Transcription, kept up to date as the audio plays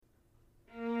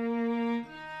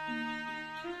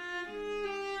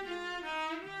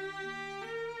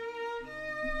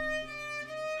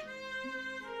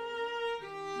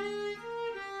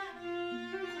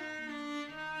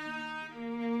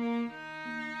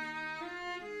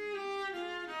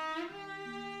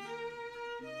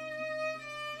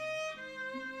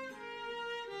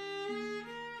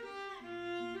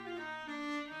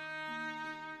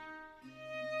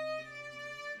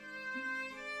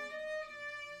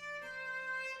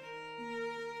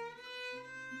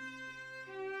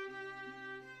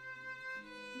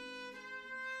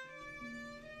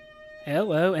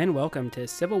Hello and welcome to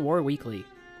Civil War Weekly,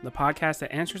 the podcast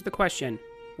that answers the question,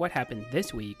 what happened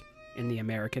this week in the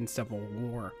American Civil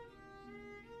War?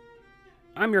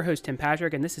 I'm your host, Tim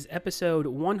Patrick, and this is episode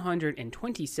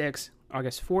 126,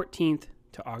 August 14th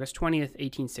to August 20th,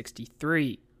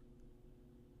 1863.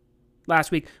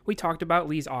 Last week, we talked about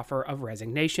Lee's offer of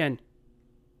resignation.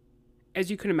 As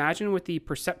you can imagine, with the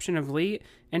perception of Lee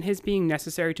and his being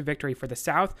necessary to victory for the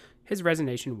South, his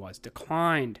resignation was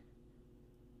declined.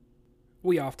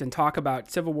 We often talk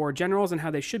about Civil War generals and how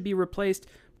they should be replaced,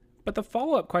 but the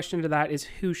follow-up question to that is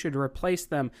who should replace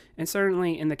them, and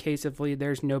certainly in the case of Lee,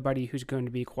 there's nobody who's going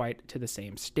to be quite to the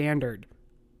same standard.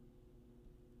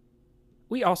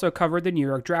 We also covered the New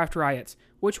York draft riots,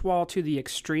 which, while to the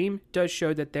extreme, does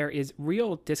show that there is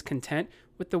real discontent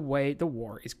with the way the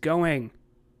war is going.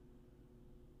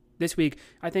 This week,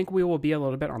 I think we will be a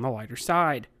little bit on the lighter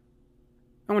side.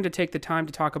 I want to take the time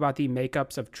to talk about the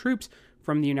makeups of troops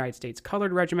from the United States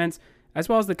colored regiments, as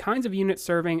well as the kinds of units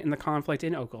serving in the conflict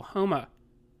in Oklahoma.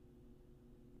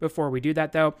 Before we do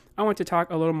that, though, I want to talk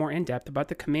a little more in depth about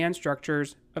the command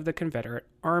structures of the Confederate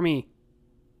Army.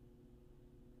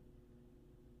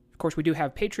 Of course, we do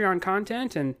have Patreon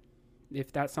content, and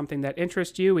if that's something that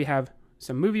interests you, we have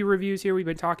some movie reviews here we've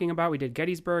been talking about. We did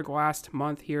Gettysburg last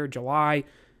month here, July.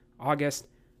 August,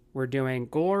 we're doing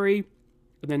Glory.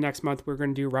 And then next month, we're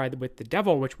going to do Ride with the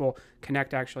Devil, which will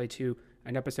connect actually to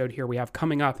an episode here we have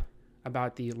coming up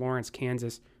about the Lawrence,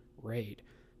 Kansas raid.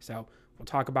 So we'll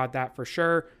talk about that for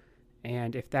sure.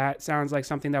 And if that sounds like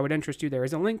something that would interest you, there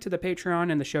is a link to the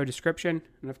Patreon in the show description.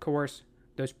 And of course,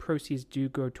 those proceeds do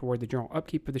go toward the general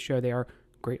upkeep of the show. They are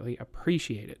greatly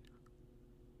appreciated.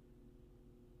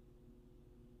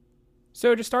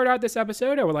 So to start out this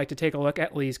episode, I would like to take a look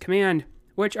at Lee's command,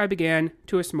 which I began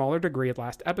to a smaller degree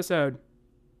last episode.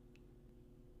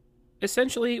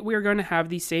 Essentially, we are going to have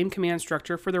the same command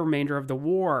structure for the remainder of the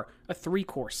war, a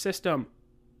three-corps system.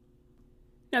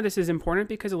 Now, this is important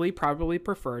because Lee probably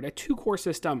preferred a two-corps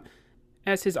system,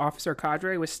 as his officer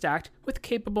cadre was stacked with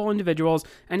capable individuals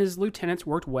and his lieutenants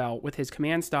worked well with his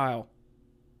command style.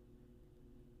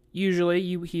 Usually,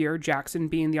 you hear Jackson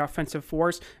being the offensive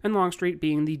force and Longstreet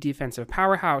being the defensive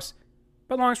powerhouse,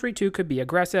 but Longstreet too could be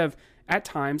aggressive at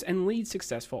times and lead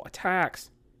successful attacks.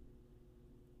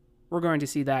 We're going to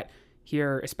see that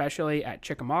here, especially at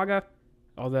Chickamauga,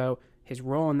 although his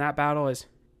role in that battle is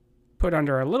put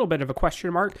under a little bit of a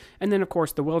question mark. And then, of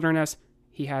course, the Wilderness,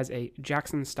 he has a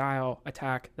Jackson-style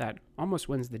attack that almost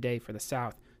wins the day for the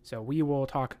South. So we will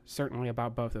talk certainly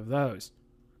about both of those.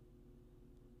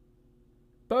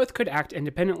 Both could act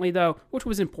independently, though, which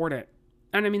was important.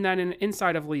 And I mean that in an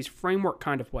inside of Lee's framework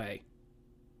kind of way.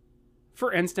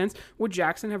 For instance, would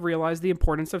Jackson have realized the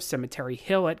importance of Cemetery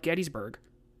Hill at Gettysburg?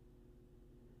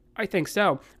 I think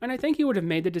so, and I think he would have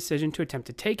made the decision to attempt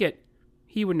to take it.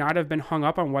 He would not have been hung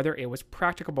up on whether it was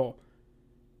practicable.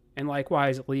 And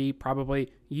likewise, Lee, probably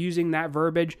using that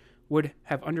verbiage, would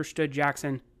have understood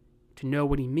Jackson to know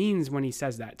what he means when he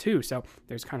says that too, so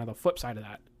there's kind of the flip side of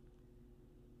that.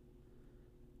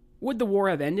 Would the war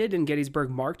have ended and Gettysburg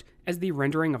marked as the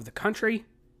rendering of the country?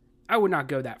 I would not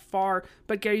go that far,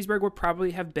 but Gettysburg would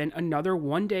probably have been another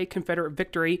one-day Confederate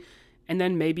victory, and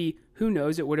then maybe, who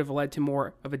knows, it would have led to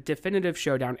more of a definitive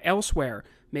showdown elsewhere,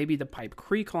 maybe the Pipe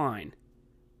Creek line.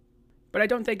 But I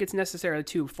don't think it's necessarily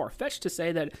too far-fetched to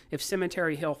say that if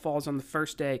Cemetery Hill falls on the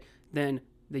first day, then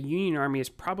the Union Army is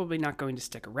probably not going to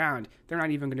stick around. They're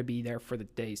not even going to be there for the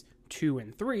days 2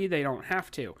 and 3. They don't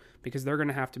have to, because they're going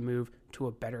to have to move to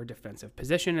a better defensive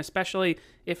position, especially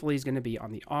if Lee's going to be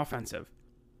on the offensive.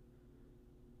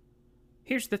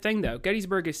 Here's the thing, though.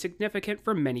 Gettysburg is significant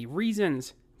for many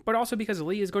reasons, but also because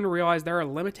Lee is going to realize there are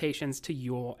limitations to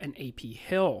Ewell and A.P.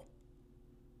 Hill.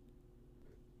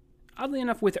 Oddly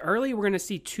enough, with Early, we're going to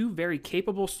see two very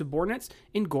capable subordinates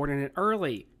in Gordon and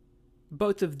Early.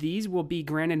 Both of these will be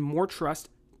granted more trust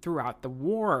throughout the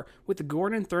war, with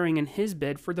Gordon throwing in his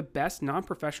bid for the best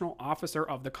non-professional officer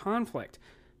of the conflict.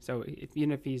 So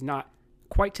even if he's not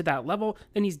quite to that level,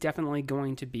 then he's definitely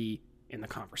going to be in the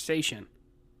conversation.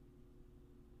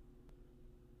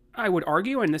 I would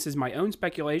argue, and this is my own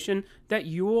speculation, that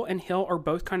Ewell and Hill are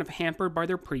both kind of hampered by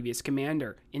their previous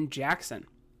commander, in Jackson.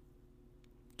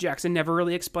 Jackson never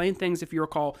really explained things, if you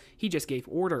recall, he just gave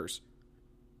orders.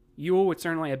 Ewell would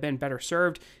certainly have been better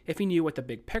served if he knew what the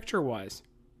big picture was.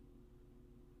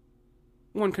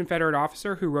 One Confederate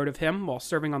officer who wrote of him while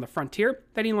serving on the frontier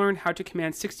that he learned how to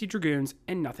command 60 dragoons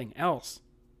and nothing else.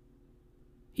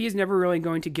 He is never really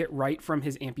going to get right from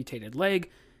his amputated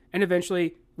leg, and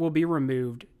eventually will be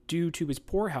removed due to his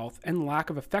poor health and lack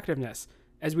of effectiveness,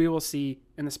 as we will see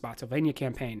in the Spotsylvania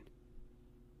campaign.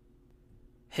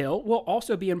 Hill will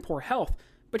also be in poor health,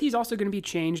 but he's also going to be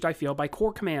changed, I feel, by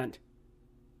Corps Command.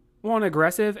 While an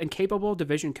aggressive and capable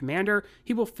division commander,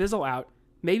 he will fizzle out,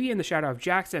 maybe in the shadow of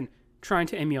Jackson, trying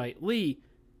to emulate Lee.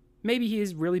 Maybe he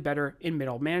is really better in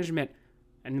middle management,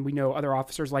 and we know other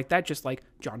officers like that, just like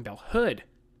John Bell Hood.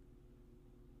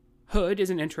 Hood is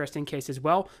an interesting case as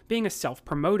well, being a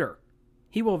self-promoter.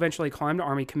 He will eventually climb to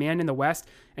Army command in the West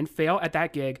and fail at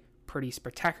that gig pretty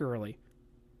spectacularly.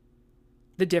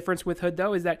 The difference with Hood,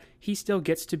 though, is that he still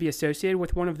gets to be associated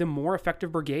with one of the more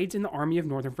effective brigades in the Army of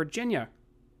Northern Virginia.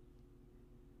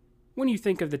 When you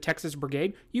think of the Texas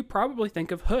Brigade, you probably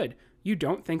think of Hood. You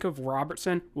don't think of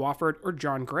Robertson, Wofford, or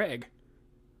John Gregg.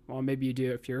 Well, maybe you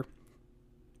do if you're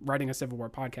writing a Civil War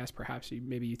podcast, perhaps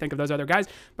maybe you think of those other guys,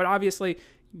 but obviously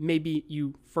maybe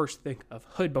you first think of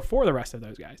Hood before the rest of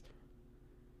those guys.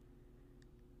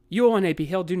 Ewell and A.P.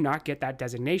 Hill do not get that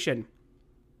designation.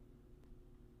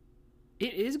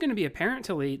 It is going to be apparent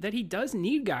to Lee that he does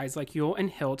need guys like Ewell and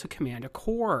Hill to command a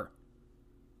corps.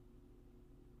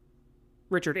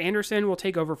 Richard Anderson will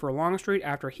take over for Longstreet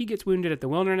after he gets wounded at the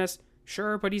Wilderness,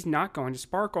 sure, but he's not going to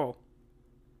sparkle.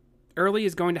 Early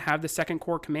is going to have the 2nd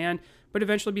Corps command, but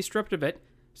eventually be stripped of it,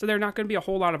 so there are not going to be a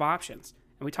whole lot of options.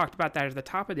 And we talked about that at the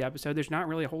top of the episode. There's not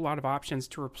really a whole lot of options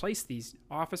to replace these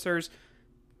officers.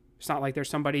 It's not like there's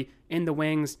somebody in the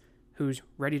wings who's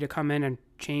ready to come in and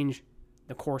change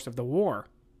the course of the war.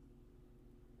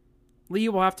 Lee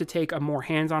will have to take a more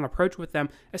hands-on approach with them,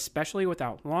 especially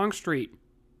without Longstreet.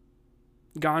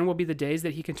 Gone will be the days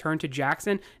that he can turn to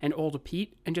Jackson and Old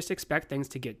Pete and just expect things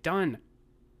to get done.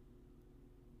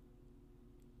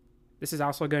 This is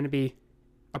also going to be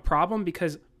a problem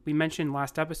because we mentioned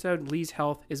last episode, Lee's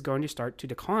health is going to start to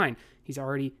decline. He's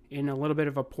already in a little bit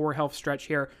of a poor health stretch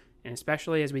here, and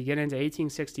especially as we get into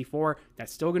 1864,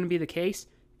 that's still going to be the case.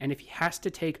 And if he has to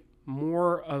take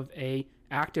more of a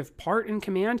active part in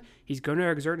command, he's going to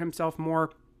exert himself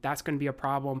more. That's going to be a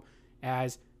problem,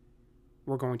 as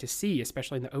we're going to see,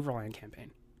 especially in the Overland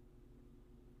campaign.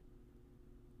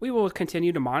 We will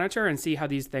continue to monitor and see how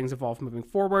these things evolve moving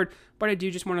forward, but I do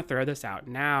just want to throw this out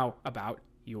now about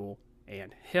Ewell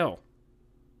and Hill.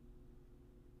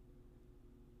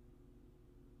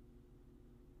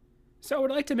 So I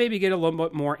would like to maybe get a little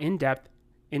bit more in-depth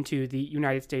into the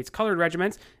United States Colored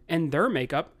Regiments and their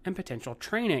makeup and potential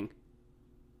training.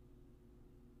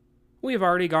 We have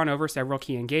already gone over several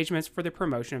key engagements for the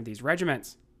promotion of these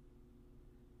regiments.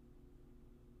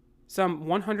 Some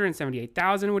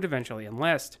 178,000 would eventually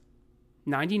enlist.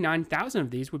 99,000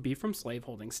 of these would be from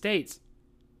slave-holding states.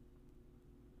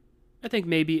 I think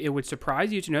maybe it would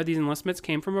surprise you to know these enlistments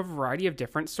came from a variety of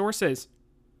different sources.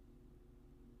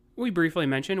 We briefly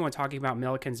mentioned when talking about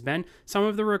Milliken's Men, some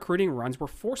of the recruiting runs were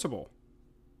forcible.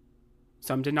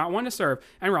 Some did not want to serve,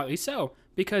 and rightly so,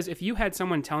 because if you had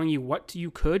someone telling you what you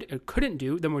could and couldn't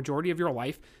do the majority of your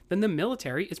life, then the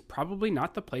military is probably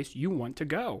not the place you want to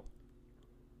go.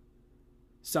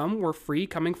 Some were free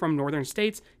coming from northern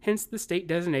states, hence the state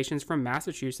designations from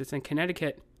Massachusetts and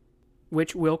Connecticut,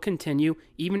 which will continue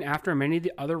even after many of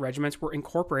the other regiments were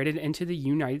incorporated into the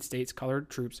United States Colored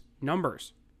Troops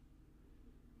numbers.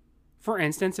 For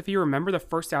instance, if you remember, the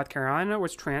 1st South Carolina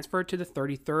was transferred to the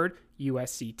 33rd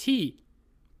USCT.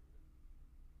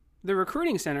 The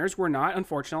recruiting centers were not,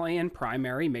 unfortunately, in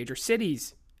primary major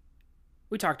cities.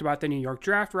 We talked about the New York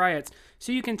draft riots,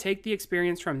 so you can take the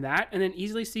experience from that and then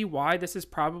easily see why this is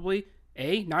probably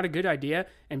A, not a good idea,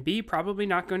 and B, probably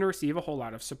not going to receive a whole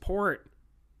lot of support.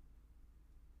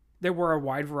 There were a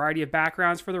wide variety of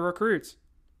backgrounds for the recruits.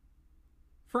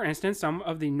 For instance, some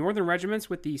of the northern regiments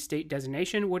with the state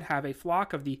designation would have a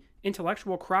flock of the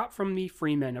intellectual crop from the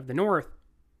freemen of the North.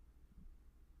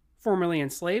 Formerly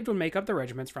enslaved would make up the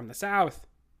regiments from the South.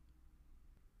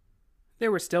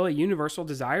 There was still a universal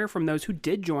desire from those who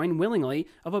did join willingly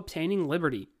of obtaining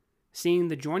liberty, seeing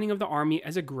the joining of the army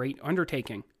as a great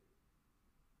undertaking.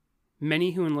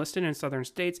 Many who enlisted in southern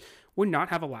states would not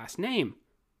have a last name.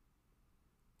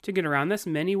 To get around this,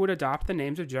 many would adopt the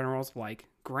names of generals like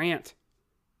Grant.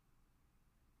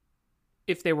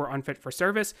 If they were unfit for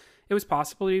service, it was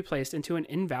possible to be placed into an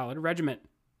invalid regiment.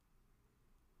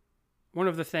 One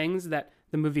of the things that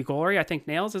the movie Glory, I think,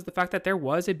 nails is the fact that there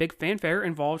was a big fanfare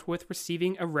involved with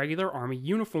receiving a regular army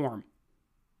uniform.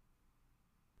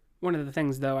 One of the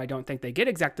things, though, I don't think they get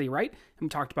exactly right, and we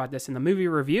talked about this in the movie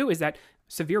review, is that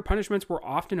severe punishments were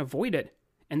often avoided,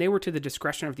 and they were to the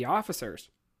discretion of the officers.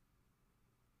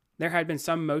 There had been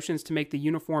some motions to make the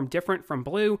uniform different from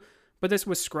blue, but this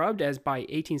was scrubbed as by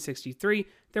 1863,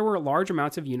 there were large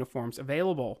amounts of uniforms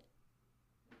available.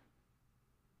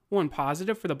 One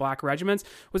positive for the black regiments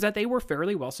was that they were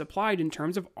fairly well supplied in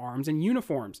terms of arms and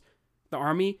uniforms. The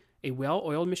Army a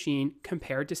well-oiled machine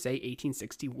compared to, say,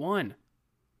 1861.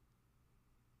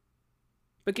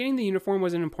 But getting the uniform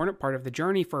was an important part of the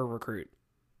journey for a recruit.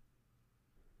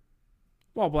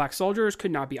 While black soldiers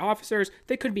could not be officers,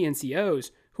 they could be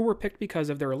NCOs, who were picked because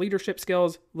of their leadership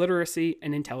skills, literacy,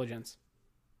 and intelligence.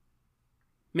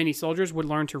 Many soldiers would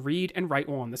learn to read and write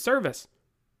while in the service.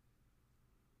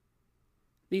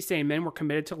 These same men were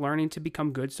committed to learning to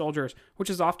become good soldiers, which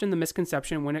is often the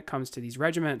misconception when it comes to these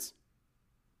regiments.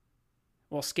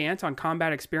 While scant on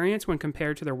combat experience when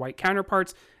compared to their white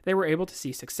counterparts, they were able to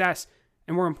see success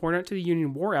and were important to the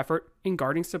Union war effort in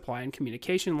guarding supply and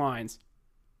communication lines.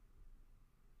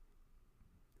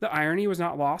 The irony was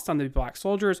not lost on the black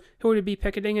soldiers who would be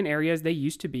picketing in areas they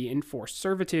used to be in forced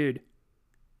servitude.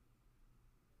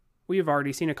 We have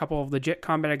already seen a couple of legit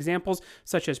combat examples,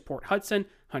 such as Port Hudson,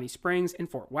 Honey Springs, and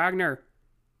Fort Wagner.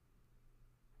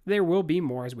 There will be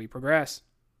more as we progress.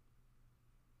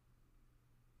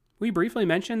 We briefly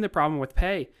mentioned the problem with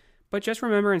pay, but just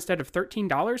remember, instead of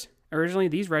 $13, originally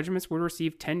these regiments would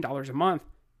receive $10 a month,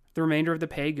 the remainder of the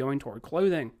pay going toward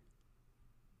clothing.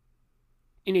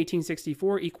 In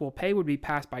 1864, equal pay would be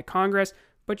passed by Congress,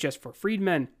 but just for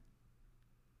freedmen.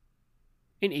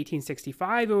 In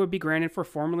 1865, it would be granted for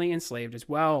formerly enslaved as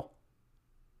well.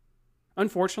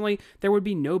 Unfortunately, there would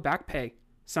be no back pay,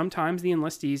 sometimes the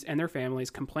enlistees and their families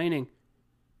complaining.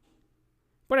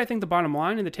 But I think the bottom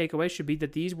line and the takeaway should be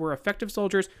that these were effective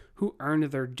soldiers who earned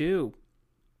their due.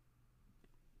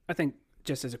 I think,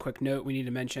 just as a quick note, we need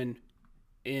to mention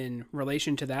in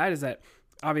relation to that is that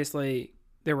obviously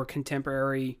there were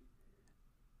contemporary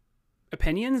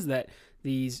opinions that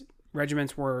these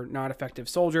regiments were not effective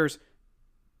soldiers,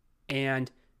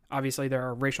 and obviously there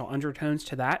are racial undertones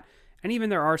to that. And even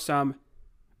there are some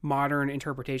modern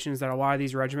interpretations that a lot of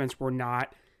these regiments were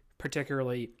not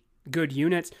particularly good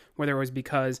units, whether it was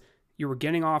because you were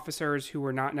getting officers who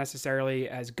were not necessarily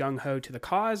as gung-ho to the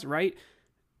cause, right?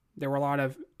 There were a lot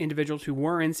of individuals who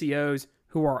were NCOs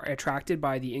who are attracted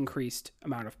by the increased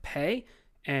amount of pay,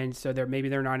 and so maybe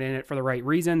they're not in it for the right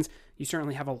reasons. You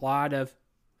certainly have a lot of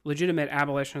legitimate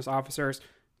abolitionist officers,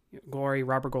 Glory,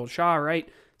 Robert Gould Shaw, right?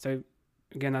 So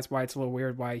again, that's why it's a little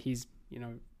weird why he's,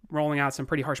 rolling out some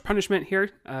pretty harsh punishment here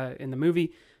in the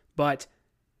movie. But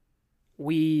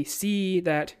we see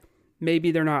that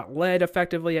maybe they're not led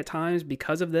effectively at times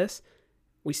because of this.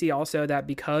 We see also that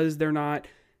because they're not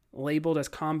labeled as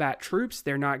combat troops,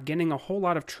 they're not getting a whole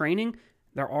lot of training.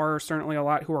 There are certainly a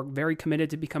lot who are very committed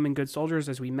to becoming good soldiers,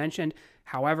 as we mentioned.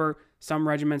 However, some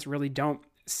regiments really don't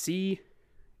see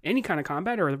any kind of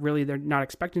combat, or really they're not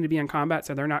expecting to be in combat,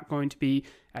 so they're not going to be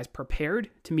as prepared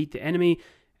to meet the enemy.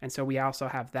 And so we also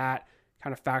have that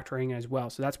kind of factoring as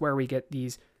well. So that's where we get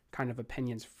these kind of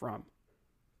opinions from.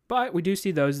 But we do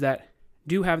see those that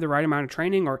do have the right amount of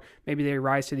training, or maybe they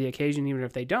rise to the occasion. Even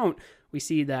if they don't, we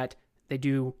see that they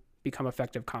do become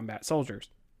effective combat soldiers.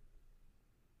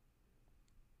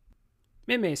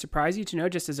 It may surprise you to know,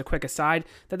 just as a quick aside,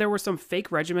 that there were some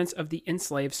fake regiments of the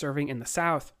enslaved serving in the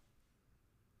South.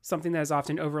 Something that is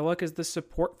often overlooked is the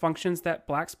support functions that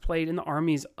blacks played in the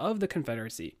armies of the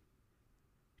Confederacy.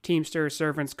 Teamsters,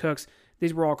 servants, cooks,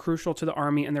 these were all crucial to the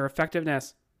army and their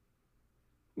effectiveness.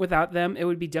 Without them, it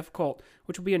would be difficult,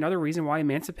 which would be another reason why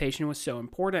emancipation was so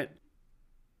important.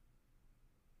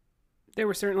 There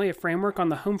was certainly a framework on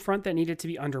the home front that needed to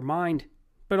be undermined,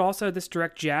 but also this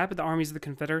direct jab at the armies of the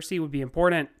Confederacy would be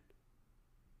important.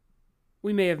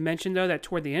 We may have mentioned, though, that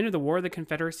toward the end of the war, the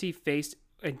Confederacy faced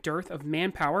a dearth of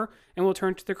manpower and will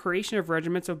turn to the creation of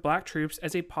regiments of black troops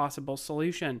as a possible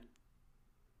solution.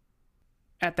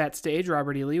 At that stage,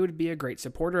 Robert E. Lee would be a great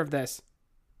supporter of this.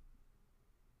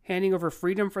 Handing over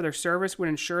freedom for their service would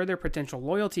ensure their potential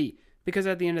loyalty, because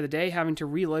at the end of the day, having to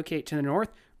relocate to the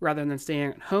north rather than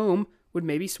staying at home would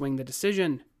maybe swing the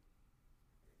decision.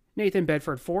 Nathan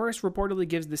Bedford Forrest reportedly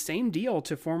gives the same deal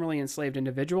to formerly enslaved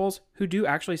individuals who do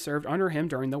actually serve under him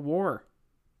during the war.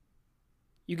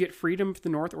 You get freedom if the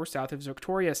north or south is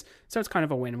victorious, so it's kind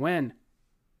of a win-win.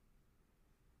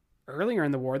 Earlier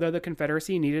in the war, though, the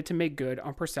Confederacy needed to make good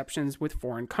on perceptions with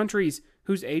foreign countries,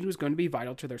 whose aid was going to be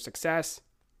vital to their success.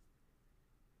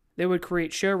 They would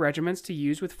create show regiments to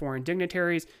use with foreign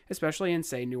dignitaries, especially in,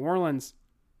 say, New Orleans.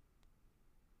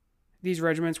 These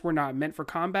regiments were not meant for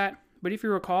combat, but if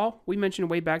you recall, we mentioned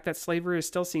way back that slavery is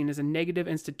still seen as a negative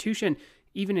institution,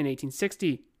 even in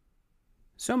 1860.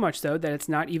 So much so that it's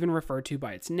not even referred to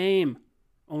by its name,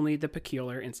 only the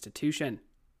peculiar institution.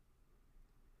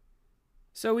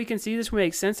 So we can see this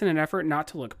makes sense in an effort not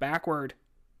to look backward.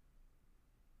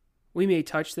 We may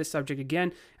touch this subject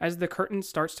again as the curtain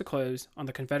starts to close on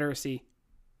the Confederacy.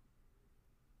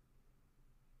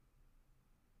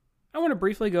 I want to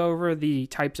briefly go over the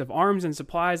types of arms and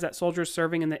supplies that soldiers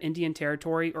serving in the Indian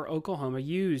Territory or Oklahoma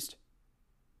used.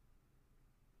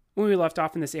 When we left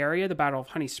off in this area, the Battle of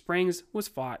Honey Springs was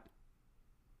fought.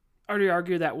 I would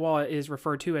argue that while it is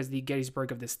referred to as the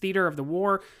Gettysburg of this theater of the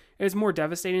war, it is more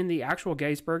devastating than the actual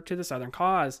Gettysburg to the Southern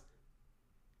cause.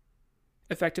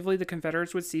 Effectively, the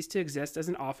Confederates would cease to exist as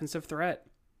an offensive threat.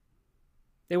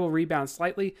 They will rebound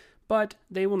slightly, but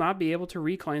they will not be able to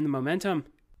reclaim the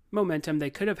momentum they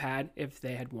could have had if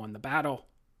they had won the battle.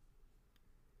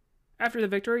 After the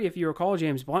victory, if you recall,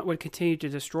 James Blunt would continue to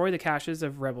destroy the caches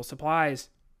of rebel supplies.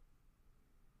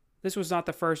 This was not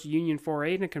the first Union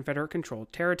foray in a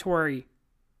Confederate-controlled territory.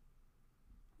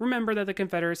 Remember that the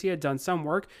Confederacy had done some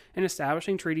work in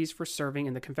establishing treaties for serving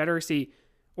in the Confederacy,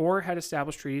 or had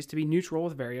established treaties to be neutral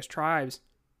with various tribes.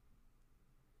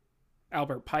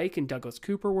 Albert Pike and Douglas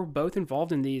Cooper were both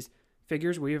involved in these,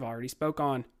 figures we have already spoke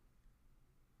on.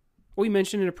 We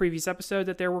mentioned in a previous episode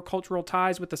that there were cultural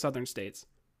ties with the southern states.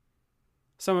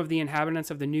 Some of the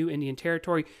inhabitants of the new Indian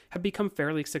Territory had become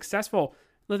fairly successful,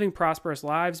 living prosperous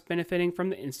lives benefiting from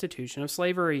the institution of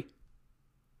slavery.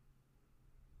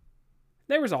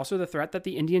 There was also the threat that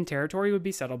the Indian Territory would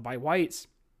be settled by whites.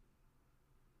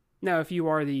 Now, if you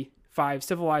are the 5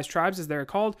 civilized tribes, as they're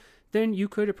called, then you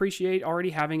could appreciate already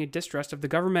having a distrust of the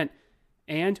government,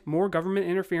 and more government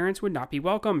interference would not be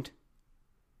welcomed.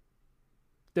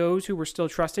 Those who were still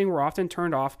trusting were often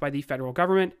turned off by the federal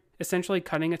government, essentially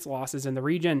cutting its losses in the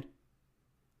region.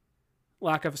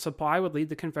 Lack of supply would lead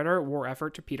the Confederate war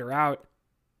effort to peter out.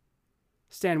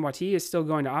 Stan Wattie is still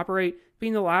going to operate,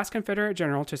 being the last Confederate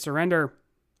general to surrender,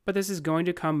 but this is going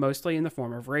to come mostly in the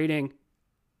form of raiding.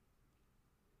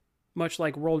 Much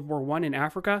like World War I in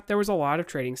Africa, there was a lot of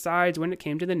trading sides when it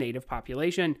came to the native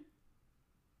population.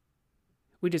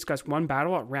 We discussed one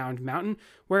battle at Round Mountain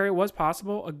where it was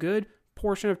possible a good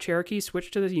portion of Cherokee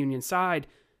switched to the Union side,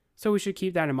 so we should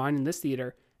keep that in mind in this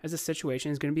theater, as the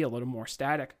situation is going to be a little more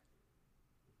static.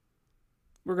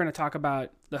 We're going to talk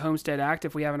about the Homestead Act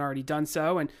if we haven't already done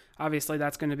so, and obviously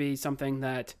that's going to be something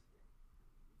that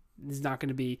is not going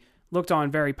to be looked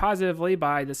on very positively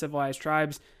by the civilized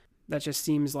tribes. That just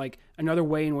seems like another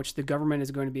way in which the government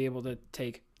is going to be able to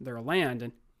take their land.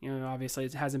 And, obviously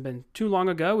it hasn't been too long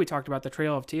ago. We talked about the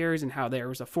Trail of Tears and how there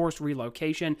was a forced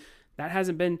relocation. That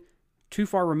hasn't been too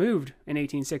far removed in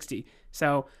 1860.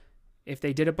 So if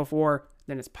they did it before,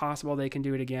 then it's possible they can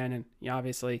do it again. And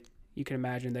obviously you can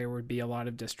imagine there would be a lot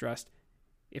of distrust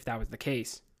if that was the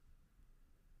case.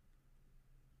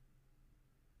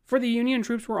 For the Union,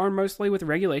 troops were armed mostly with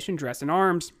regulation dress and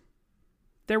arms.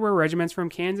 There were regiments from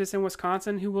Kansas and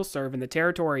Wisconsin who will serve in the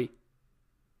territory.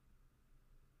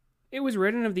 It was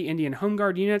written of the Indian Home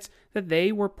Guard units that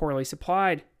they were poorly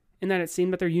supplied, and that it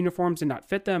seemed that their uniforms did not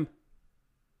fit them.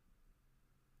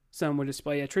 Some would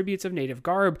display attributes of native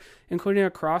garb, including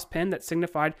a cross pin that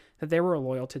signified that they were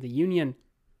loyal to the Union.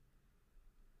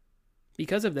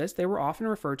 Because of this, they were often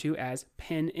referred to as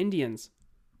Penn Indians.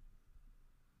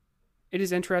 It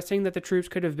is interesting that the troops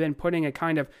could have been putting a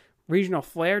kind of regional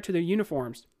flair to their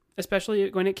uniforms, especially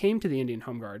when it came to the Indian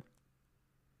Home Guard.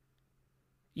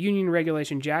 Union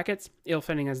regulation jackets,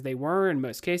 ill-fitting as they were in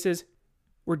most cases,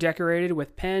 were decorated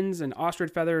with pens and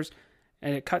ostrich feathers,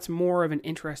 and it cuts more of an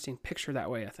interesting picture that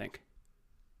way, I think.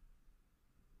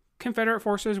 Confederate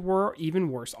forces were even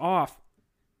worse off.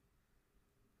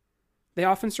 They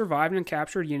often survived and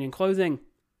captured Union clothing.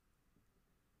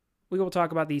 We will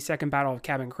talk about the Second Battle of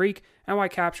Cabin Creek and why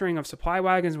capturing of supply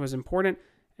wagons was important,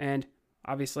 and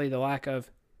obviously the lack of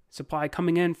supply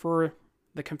coming in for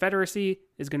the Confederacy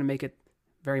is going to make it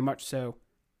very much so.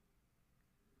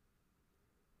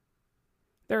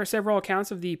 There are several accounts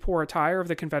of the poor attire of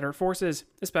the Confederate forces,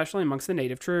 especially amongst the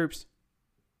native troops.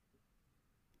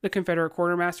 The Confederate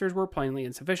quartermasters were plainly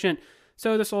insufficient,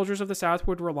 so the soldiers of the South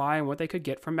would rely on what they could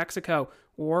get from Mexico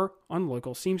or on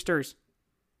local seamsters.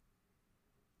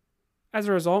 As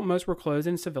a result, most were clothed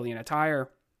in civilian attire.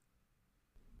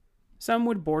 Some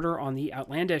would border on the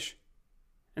outlandish.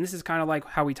 And this is kind of like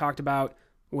how we talked about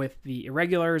with the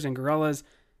irregulars and guerrillas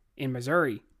in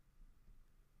Missouri.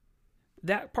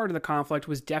 That part of the conflict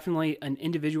was definitely an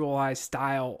individualized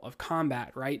style of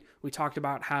combat, right? We talked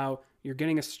about how you're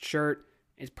getting a shirt,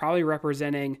 it's probably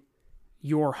representing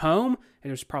your home, and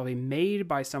it was probably made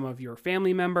by some of your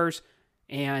family members,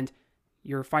 and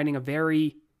you're fighting a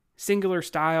very singular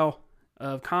style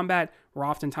of combat where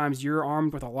oftentimes you're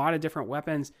armed with a lot of different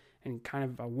weapons and kind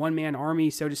of a one-man army,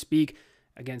 so to speak,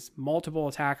 against multiple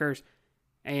attackers.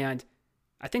 And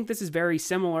I think this is very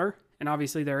similar, and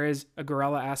obviously there is a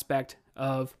guerrilla aspect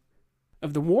of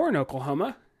the war in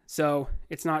Oklahoma, so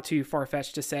it's not too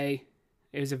far-fetched to say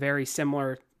it was a very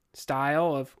similar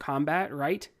style of combat,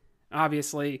 right?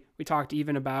 Obviously, we talked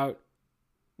even about,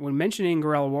 when mentioning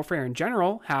guerrilla warfare in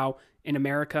general, how in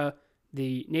America,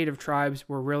 the native tribes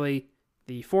were really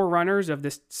the forerunners of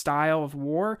this style of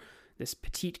war, this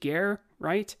petite guerre,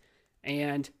 right?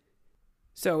 And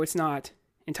so it's not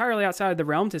entirely outside of the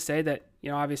realm to say that,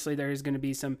 obviously there is going to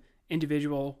be some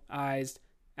individualized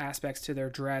aspects to their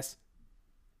dress,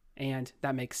 and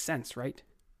that makes sense, right?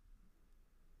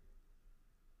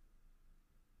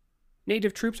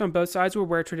 Native troops on both sides would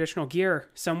wear traditional gear,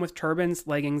 some with turbans,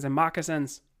 leggings, and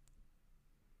moccasins.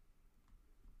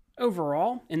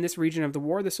 Overall, in this region of the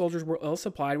war, the soldiers were ill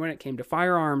supplied when it came to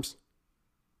firearms.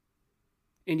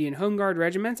 Indian Home Guard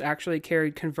regiments actually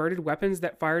carried converted weapons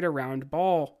that fired a round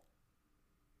ball.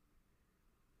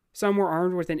 Some were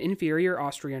armed with an inferior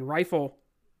Austrian rifle.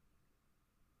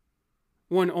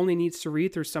 One only needs to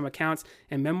read through some accounts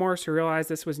and memoirs to realize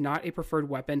this was not a preferred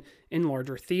weapon in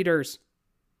larger theaters.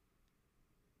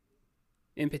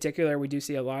 In particular, we do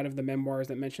see a lot of the memoirs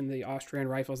that mention the Austrian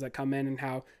rifles that come in and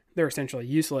how they're essentially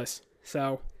useless.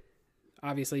 So,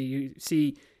 obviously, you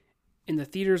see in the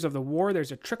theaters of the war,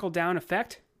 there's a trickle-down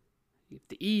effect. You have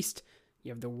the East,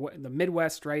 you have the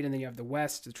Midwest, right? And then you have the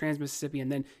West, the Trans-Mississippi,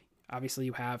 and then obviously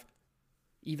you have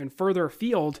even further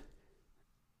afield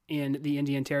in the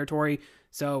Indian Territory.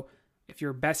 So, if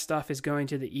your best stuff is going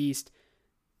to the East,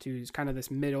 to kind of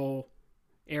this middle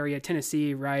area,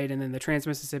 Tennessee, right? And then the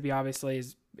Trans-Mississippi obviously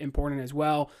is important as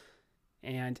well.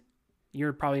 And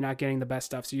you're probably not getting the best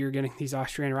stuff. So you're getting these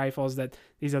Austrian rifles that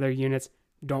these other units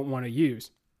don't want to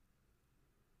use.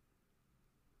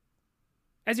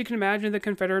 As you can imagine, the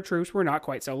Confederate troops were not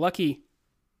quite so lucky.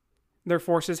 Their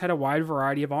forces had a wide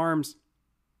variety of arms.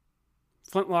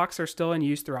 Flintlocks are still in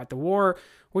use throughout the war,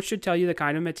 which should tell you the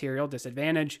kind of material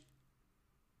disadvantage.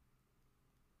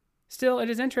 Still, it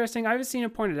is interesting, I've seen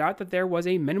it pointed out that there was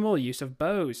a minimal use of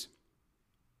bows.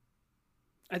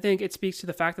 I think it speaks to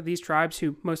the fact that these tribes,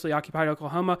 who mostly occupied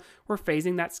Oklahoma, were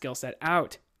phasing that skill set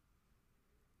out.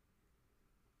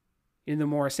 The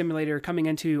more assimilated, coming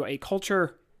into a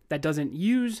culture that doesn't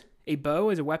use a bow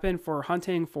as a weapon for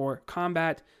hunting, for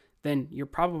combat, then you're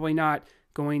probably not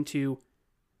going to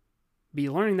be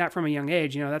learning that from a young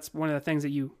age. That's one of the things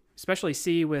that you especially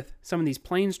see with some of these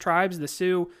plains tribes, the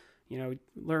Sioux,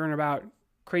 learn about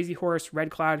Crazy Horse,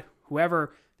 Red Cloud,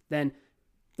 whoever, then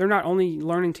they're not only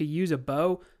learning to use a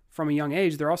bow from a young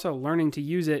age, they're also learning to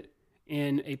use it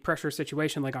in a pressure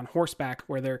situation like on horseback,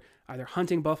 where they're either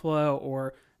hunting buffalo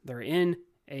or they're in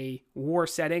a war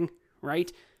setting,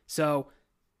 right? So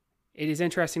it is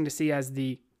interesting to see as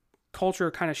the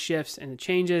culture kind of shifts and it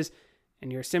changes,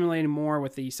 and you're assimilating more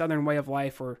with the Southern way of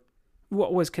life, or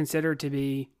what was considered to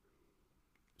be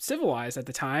civilized at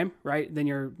the time, right? Then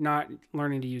you're not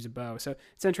learning to use a bow. So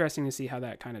it's interesting to see how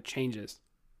that kind of changes.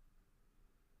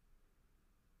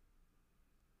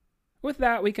 With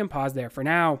that, we can pause there for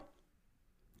now.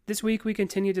 This week, we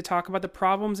continue to talk about the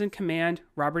problems in command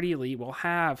Robert E. Lee will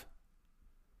have.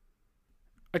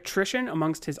 Attrition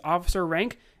amongst his officer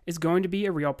rank is going to be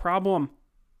a real problem.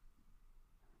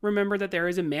 Remember that there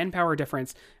is a manpower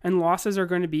difference, and losses are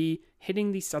going to be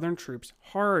hitting the Southern troops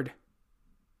hard.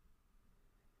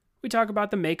 We talk about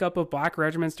the makeup of black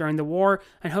regiments during the war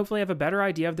and hopefully have a better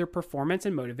idea of their performance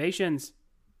and motivations.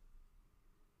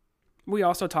 We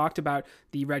also talked about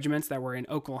the regiments that were in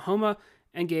Oklahoma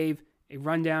and gave a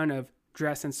rundown of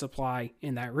dress and supply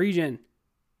in that region.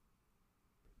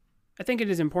 I think it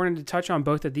is important to touch on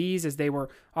both of these as they were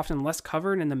often less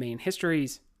covered in the main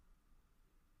histories.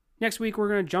 Next week, we're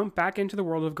going to jump back into the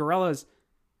world of guerrillas.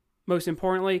 Most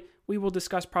importantly, we will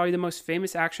discuss probably the most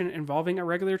famous action involving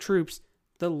irregular troops,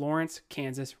 the Lawrence,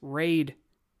 Kansas raid.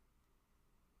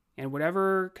 And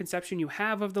whatever conception you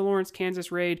have of the Lawrence,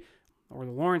 Kansas raid or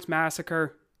the Lawrence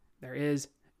massacre, there is a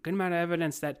good amount of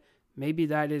evidence that maybe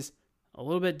that is a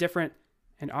little bit different.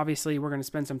 And obviously, we're going to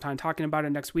spend some time talking about it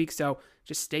next week. So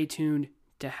just stay tuned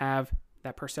to have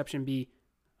that perception be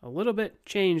a little bit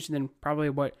changed than probably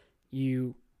what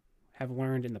you have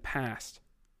learned in the past.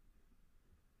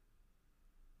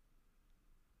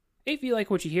 If you like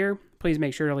what you hear, please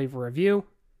make sure to leave a review.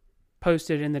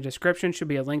 Posted in the description should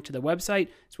be a link to the website,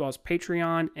 as well as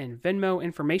Patreon and Venmo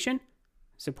information.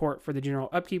 Support for the general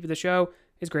upkeep of the show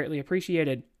is greatly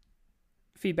appreciated.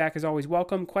 Feedback is always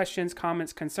welcome. Questions,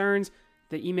 comments, concerns.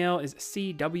 The email is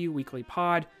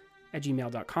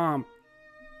cwweeklypod@gmail.com.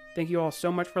 Thank you all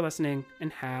so much for listening,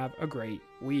 and have a great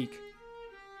week.